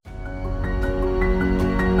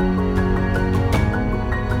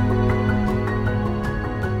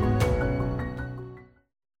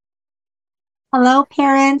Hello,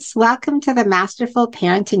 parents. Welcome to the Masterful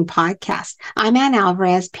Parenting Podcast. I'm Ann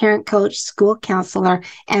Alvarez, parent coach, school counselor,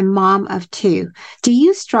 and mom of two. Do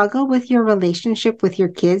you struggle with your relationship with your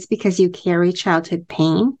kids because you carry childhood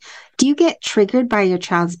pain? Do you get triggered by your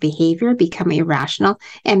child's behavior, become irrational,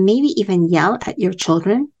 and maybe even yell at your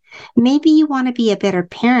children? Maybe you want to be a better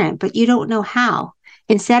parent, but you don't know how.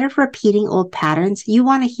 Instead of repeating old patterns, you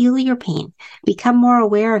want to heal your pain, become more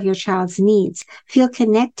aware of your child's needs, feel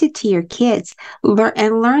connected to your kids,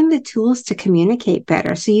 and learn the tools to communicate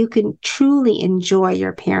better so you can truly enjoy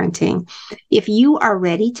your parenting. If you are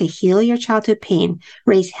ready to heal your childhood pain,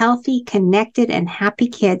 raise healthy, connected, and happy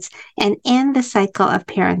kids, and end the cycle of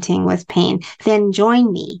parenting with pain, then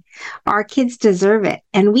join me. Our kids deserve it,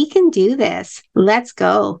 and we can do this. Let's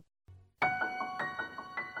go.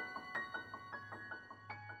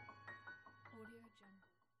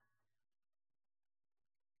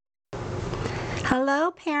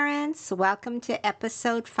 Hello, parents. Welcome to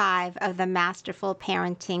episode 5 of the Masterful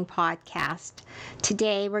Parenting Podcast.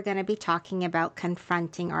 Today, we're going to be talking about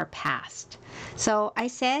confronting our past. So, I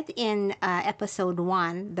said in episode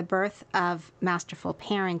 1, The Birth of Masterful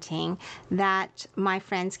Parenting, that my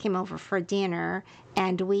friends came over for dinner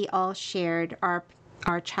and we all shared our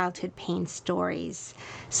childhood pain stories.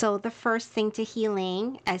 So, the first thing to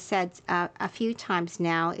healing, I said a few times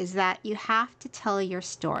now, is that you have to tell your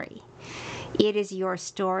story. It is your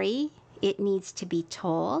story. It needs to be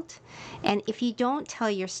told. And if you don't tell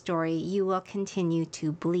your story, you will continue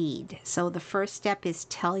to bleed. So the first step is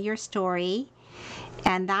tell your story.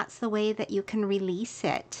 And that's the way that you can release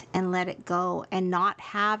it and let it go and not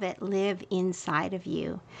have it live inside of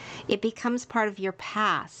you. It becomes part of your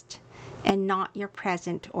past and not your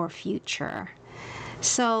present or future.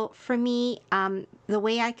 So for me, the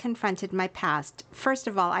way I confronted my past, first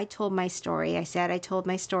of all, I told my story. I told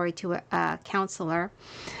my story to a counselor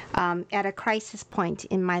at a crisis point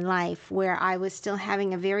in my life where I was still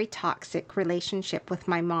having a very toxic relationship with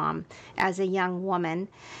my mom as a young woman.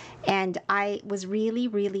 And I was really,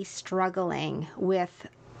 really struggling with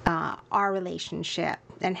our relationship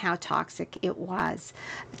and how toxic it was,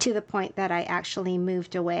 to the point that I actually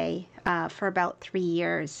moved away for about 3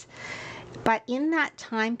 years. But in that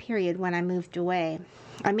time period when I moved away,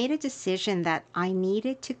 I made a decision that I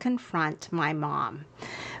needed to confront my mom.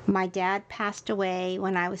 My dad passed away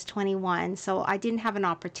when I was 21, so I didn't have an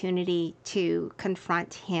opportunity to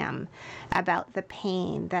confront him about the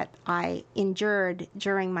pain that I endured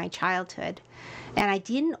during my childhood. And I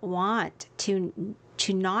didn't want to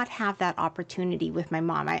not have that opportunity with my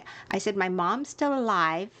mom. I said, my mom's still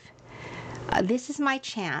alive. This is my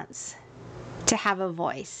chance to have a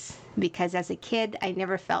voice, because as a kid, I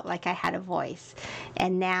never felt like I had a voice.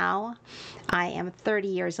 And now I am 30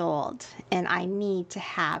 years old and I need to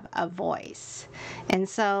have a voice. And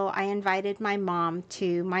so I invited my mom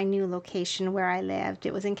to my new location where I lived.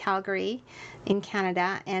 It was in Calgary, in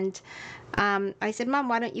Canada. And I said, Mom,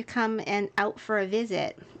 why don't you come and out for a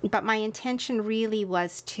visit? But my intention really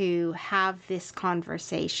was to have this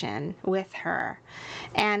conversation with her.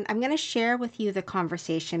 And I'm going to share with you the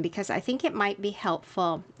conversation because I think it might be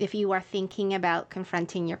helpful if you are thinking about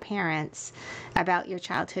confronting your parents about your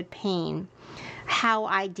childhood pain, how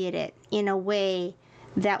I did it in a way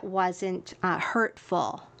that wasn't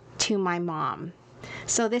hurtful to my mom.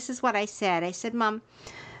 So this is what I said. I said, Mom,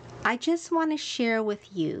 I just want to share with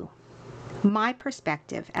you my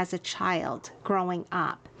perspective as a child growing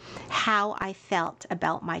up, how I felt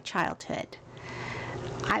about my childhood.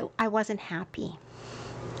 I wasn't happy.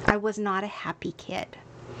 I was not a happy kid.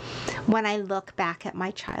 When I look back at my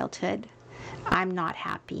childhood, I'm not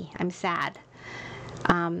happy. I'm sad.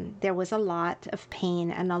 There was a lot of pain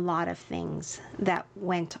and a lot of things that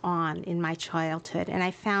went on in my childhood, and I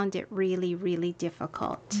found it really, really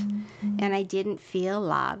difficult. Mm-hmm. And I didn't feel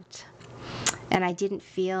loved, and I didn't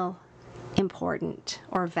feel important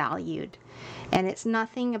or valued. And it's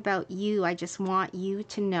nothing about you. I just want you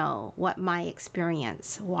to know what my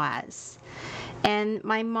experience was. And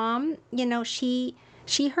my mom, she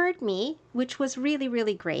heard me, which was really,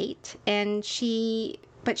 really great.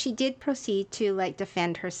 But she did proceed to like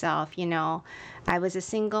defend herself. I was a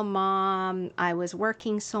single mom. I was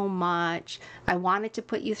working so much. I wanted to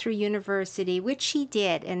put you through university, which she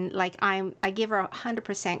did. And like, I give her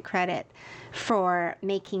 100% credit for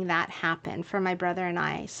making that happen for my brother and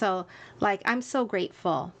I. So like, I'm so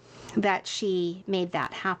grateful that she made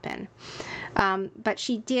that happen. But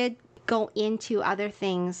she did go into other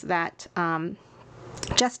things that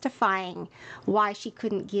justifying why she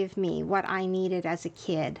couldn't give me what I needed as a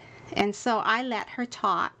kid. And so I let her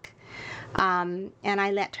talk, and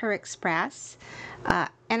I let her express.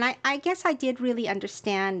 And I guess I did really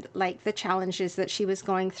understand like the challenges that she was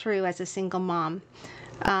going through as a single mom.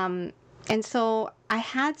 And so I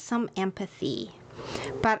had some empathy,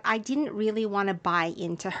 but I didn't really want to buy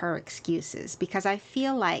into her excuses because I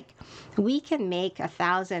feel like we can make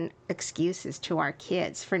 1,000 excuses to our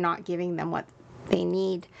kids for not giving them what they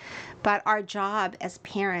need. But our job as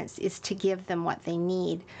parents is to give them what they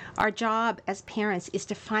need. Our job as parents is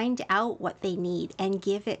to find out what they need and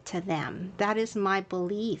give it to them. That is my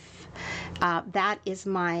belief. That is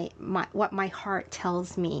what my heart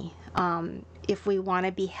tells me. If we want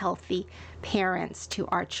to be healthy parents to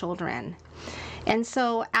our children. And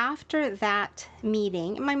so after that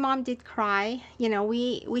meeting, my mom did cry. You know,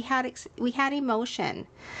 we had emotion.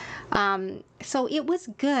 So it was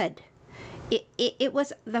good. It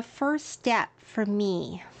was the first step for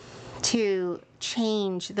me to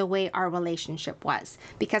change the way our relationship was,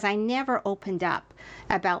 because I never opened up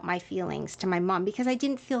about my feelings to my mom because I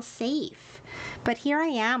didn't feel safe. But here I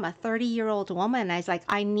am, a 30-year-old woman. I was like,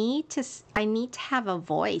 I need to have a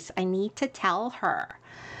voice. I need to tell her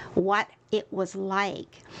what it was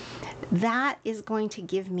like. That is going to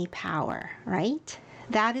give me power, right?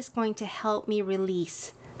 That is going to help me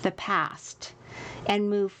release the past and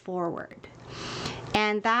move forward.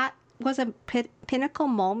 And that was a pinnacle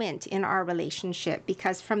moment in our relationship,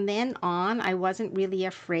 because from then on I wasn't really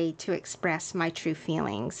afraid to express my true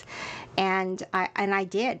feelings. And I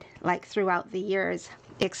did, like, throughout the years,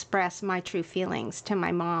 express my true feelings to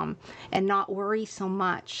my mom and not worry so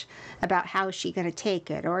much about how is she going to take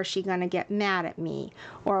it, or is she going to get mad at me,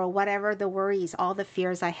 or whatever the worries, all the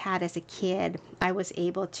fears I had as a kid. I was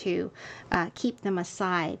able to keep them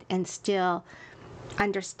aside and still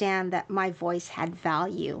understand that my voice had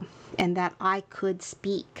value and that I could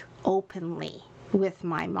speak openly with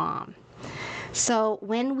my mom. So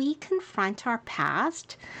when we confront our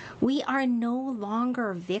past, we are no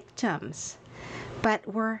longer victims, but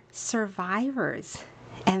we're survivors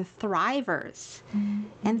and thrivers. Mm-hmm.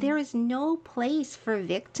 And there is no place for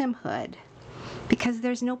victimhood because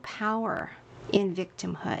there's no power in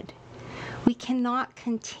victimhood. We cannot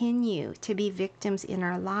continue to be victims in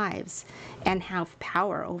our lives and have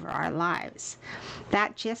power over our lives.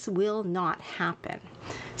 That just will not happen.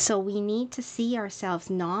 So we need to see ourselves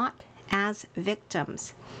not as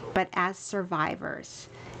victims, but as survivors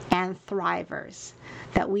and thrivers,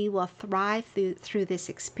 that we will thrive through this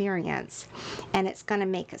experience, and it's going to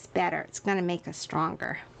make us better. It's going to make us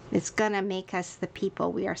stronger. It's going to make us the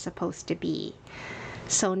people we are supposed to be.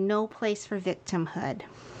 So no place for victimhood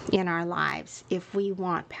in our lives if we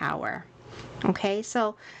want power. Okay,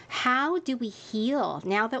 so how do we heal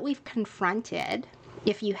now that we've confronted?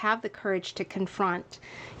 If you have the courage to confront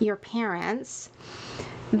your parents,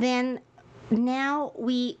 then now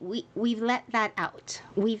we've let that out.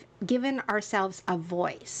 We've given ourselves a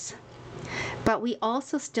voice. But we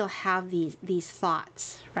also still have these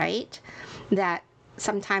thoughts, right? That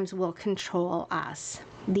sometimes will control us.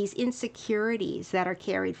 These insecurities that are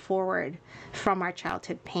carried forward from our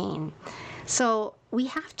childhood pain. So we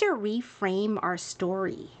have to reframe our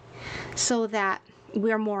story so that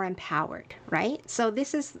we're more empowered, right? So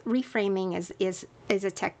this is reframing is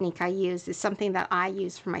a technique I use, is something that I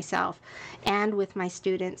use for myself and with my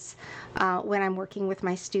students when I'm working with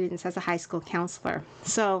my students as a high school counselor.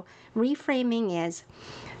 So reframing is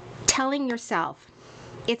telling yourself,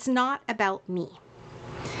 it's not about me.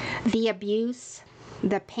 The abuse,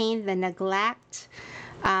 the pain, the neglect,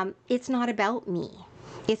 it's not about me.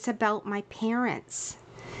 It's about my parents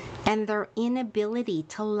and their inability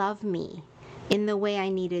to love me in the way I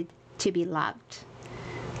needed to be loved.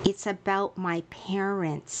 It's about my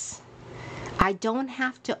parents. I don't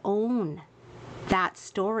have to own that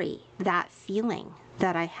story, that feeling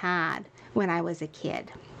that I had when I was a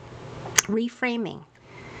kid. Reframing.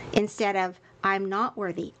 Instead of, I'm not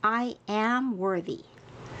worthy, I am worthy.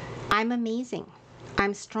 I'm amazing.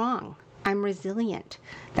 I'm strong. I'm resilient.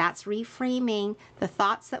 That's reframing the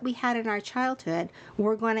thoughts that we had in our childhood.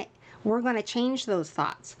 We're going to change those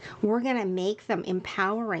thoughts. We're going to make them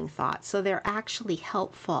empowering thoughts so they're actually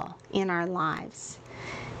helpful in our lives.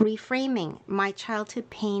 Reframing, my childhood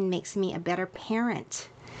pain makes me a better parent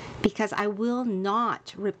because I will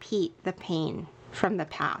not repeat the pain from the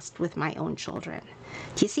past with my own children.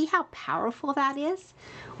 Do you see how powerful that is?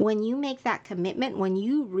 When you make that commitment, when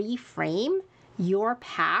you reframe your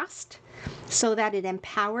past so that it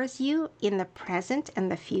empowers you in the present and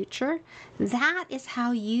the future, that is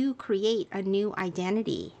how you create a new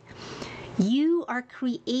identity. You are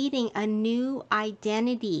creating a new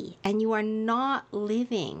identity, and you are not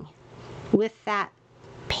living with that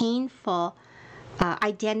painful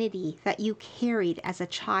identity that you carried as a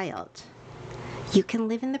child. You can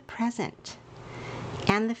live in the present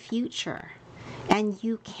and the future, and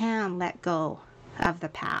you can let go of the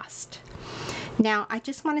past. Now, I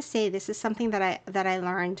just want to say this is something that I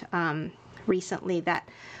learned recently, that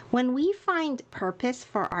when we find purpose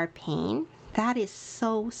for our pain, that is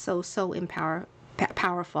so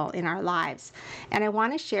powerful in our lives. And I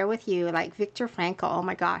want to share with you, like Viktor Frankl. Oh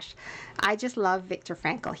my gosh, I just love Viktor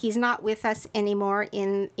Frankl. He's not with us anymore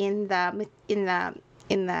in the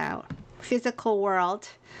physical world.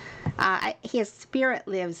 His spirit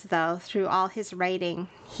lives, though, through all his writing.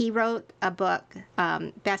 He wrote a book,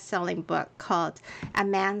 best-selling book, called A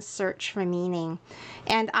Man's Search for Meaning.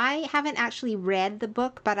 And I haven't actually read the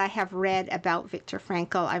book, but I have read about Viktor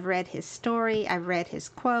Frankl. I've read his story. I've read his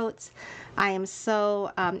quotes. I am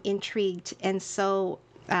so intrigued and so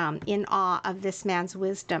in awe of this man's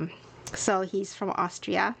wisdom. So he's from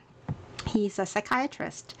Austria. He's a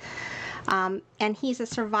psychiatrist. And he's a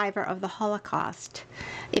survivor of the Holocaust.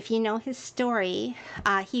 If you know his story,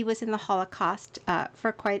 he was in the Holocaust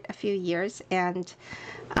for quite a few years, and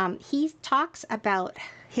he talks about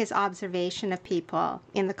his observation of people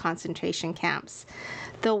in the concentration camps,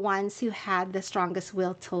 the ones who had the strongest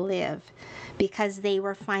will to live, because they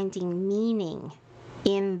were finding meaning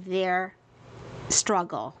in their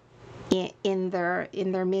struggle, in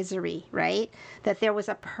their misery, right? That there was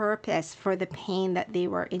a purpose for the pain that they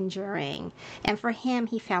were enduring. And for him,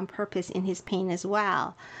 he found purpose in his pain as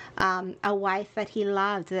well. A wife that he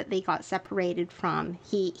loved that they got separated from,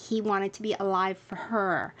 he wanted to be alive for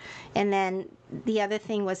her. And then the other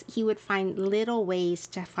thing was, he would find little ways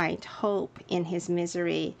to find hope in his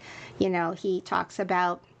misery. You know, he talks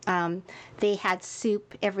about they had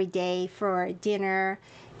soup every day for dinner,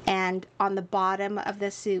 and on the bottom of the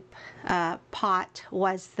soup pot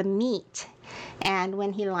was the meat. And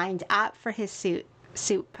when he lined up for his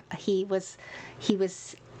soup, he was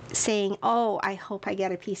saying, "Oh, I hope I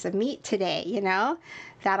get a piece of meat today, you know?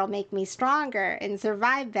 That'll make me stronger and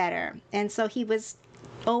survive better." And so he was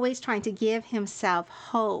always trying to give himself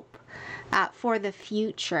hope for the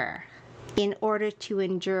future in order to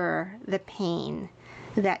endure the pain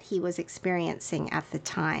that he was experiencing at the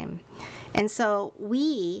time. And so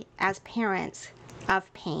we, as parents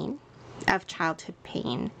of pain, of childhood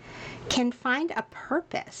pain, can find a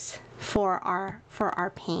purpose for our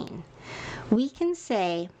pain. We can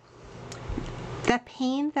say, the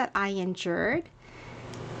pain that I endured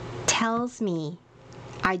tells me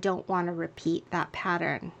I don't want to repeat that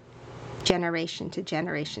pattern generation to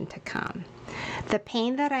generation to come. The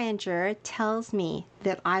pain that I endured tells me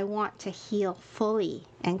that I want to heal fully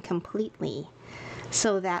and completely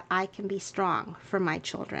so that I can be strong for my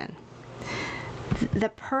children. The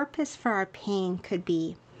purpose for our pain could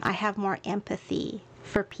be, I have more empathy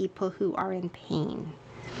for people who are in pain,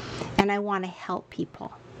 and I want to help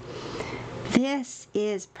people. This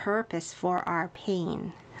is purpose for our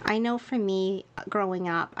pain. I know for me, growing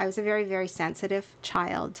up, I was a very sensitive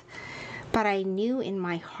child, but I knew in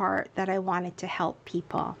my heart that I wanted to help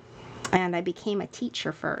people. And I became a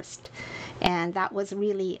teacher first. And that was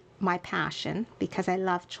really my passion, because I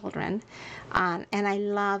love children. And I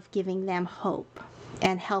love giving them hope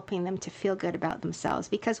and helping them to feel good about themselves.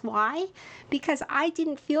 Because why? Because I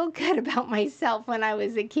didn't feel good about myself when I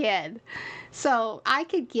was a kid. So I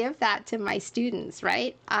could give that to my students,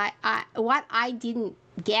 right? What I didn't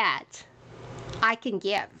get, I can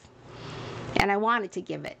give. And I wanted to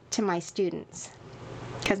give it to my students,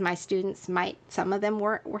 because my students some of them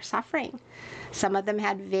were suffering. Some of them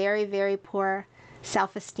had very poor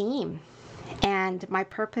self-esteem. And my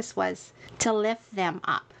purpose was to lift them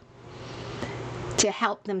up, to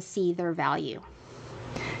help them see their value,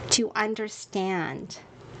 to understand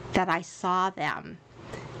that I saw them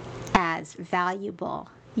as valuable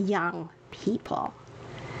young people,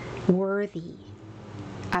 worthy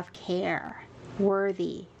of care,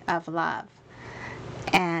 worthy of love,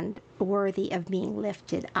 and worthy of being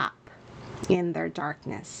lifted up in their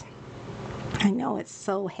darkness. I know it's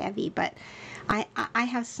so heavy, but I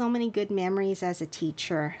have so many good memories as a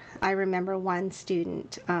teacher. I remember one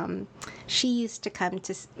student, she used to come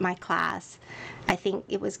to my class. I think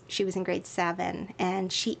she was in grade 7,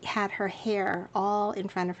 and she had her hair all in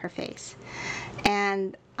front of her face.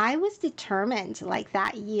 And I was determined, like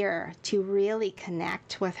that year, to really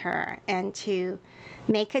connect with her and to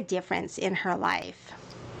make a difference in her life.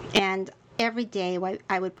 And every day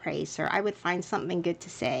I would praise her. I would find something good to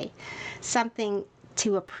say, something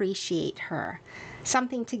to appreciate her,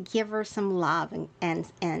 something to give her some love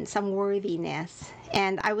and some worthiness.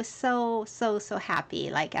 And I was so happy,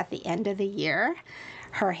 like at the end of the year,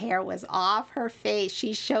 Her hair was off her face.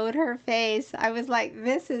 She showed her face. I was like,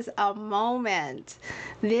 this is a moment.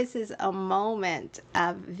 This is a moment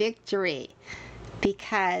of victory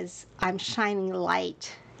because I'm shining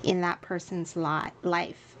light in that person's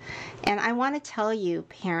life. And I want to tell you,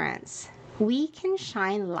 parents, we can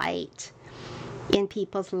shine light in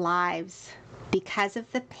people's lives because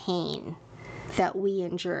of the pain that we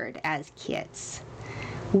endured as kids.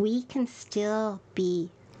 We can still be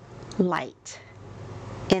light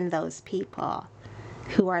in those people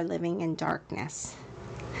who are living in darkness.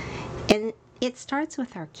 And it starts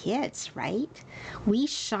with our kids, right? We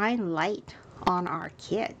shine light on our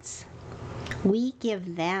kids. We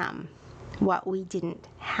give them what we didn't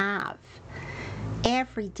have.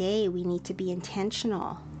 Every day we need to be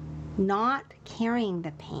intentional, not carrying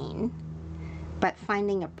the pain, but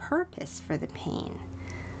finding a purpose for the pain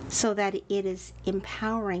so that it is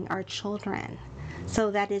empowering our children,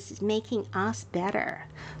 so that it's making us better,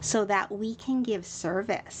 so that we can give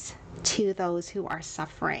service to those who are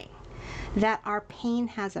suffering, that our pain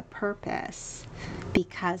has a purpose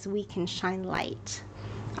because we can shine light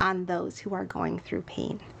on those who are going through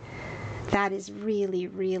pain. That is really,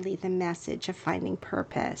 really the message of finding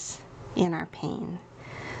purpose in our pain.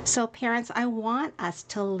 So parents, I want us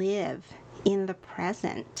to live in the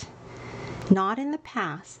present, not in the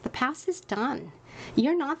past. The past is done.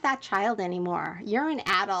 You're not that child anymore. You're an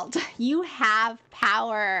adult. You have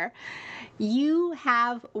power. You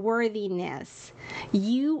have worthiness.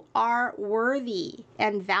 You are worthy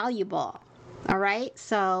and valuable. All right?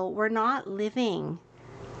 So we're not living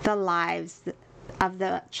the lives of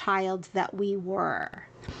the child that we were.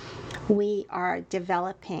 We are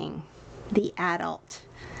developing the adult,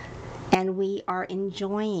 and we are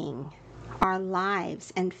enjoying our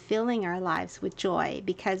lives and filling our lives with joy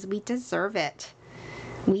because we deserve it.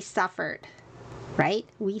 We suffered, right?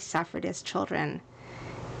 We suffered as children.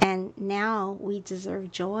 And now we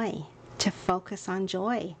deserve joy, to focus on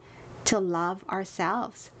joy, to love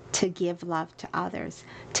ourselves, to give love to others,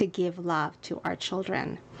 to give love to our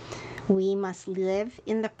children. We must live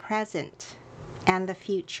in the present and the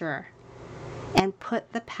future and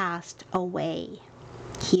put the past away.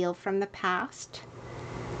 Heal from the past.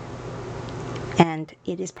 And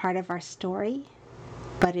it is part of our story,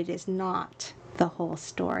 but it is not the whole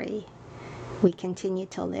story. We continue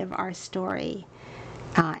to live our story,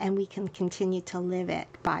 and we can continue to live it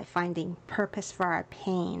by finding purpose for our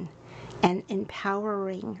pain and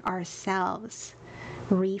empowering ourselves,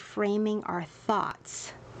 reframing our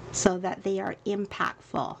thoughts so that they are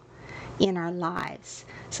impactful in our lives,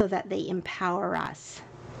 so that they empower us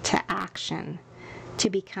to action, to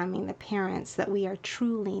becoming the parents that we are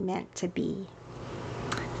truly meant to be.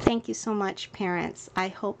 Thank you so much, parents. I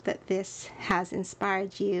hope that this has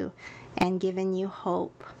inspired you and given you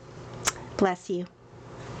hope. Bless you.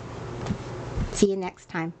 See you next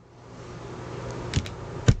time.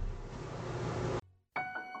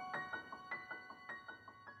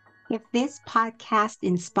 If this podcast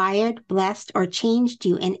inspired, blessed, or changed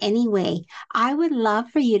you in any way, I would love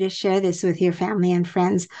for you to share this with your family and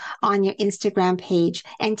friends on your Instagram page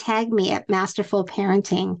and tag me at Masterful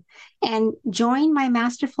Parenting. And join my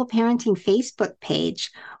Masterful Parenting Facebook page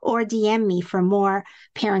or DM me for more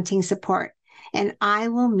parenting support. And I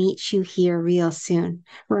will meet you here real soon.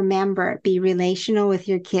 Remember, be relational with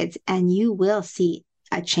your kids and you will see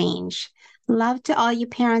a change. Love to all you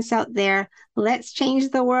parents out there. Let's change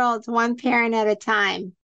the world one parent at a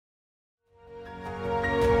time.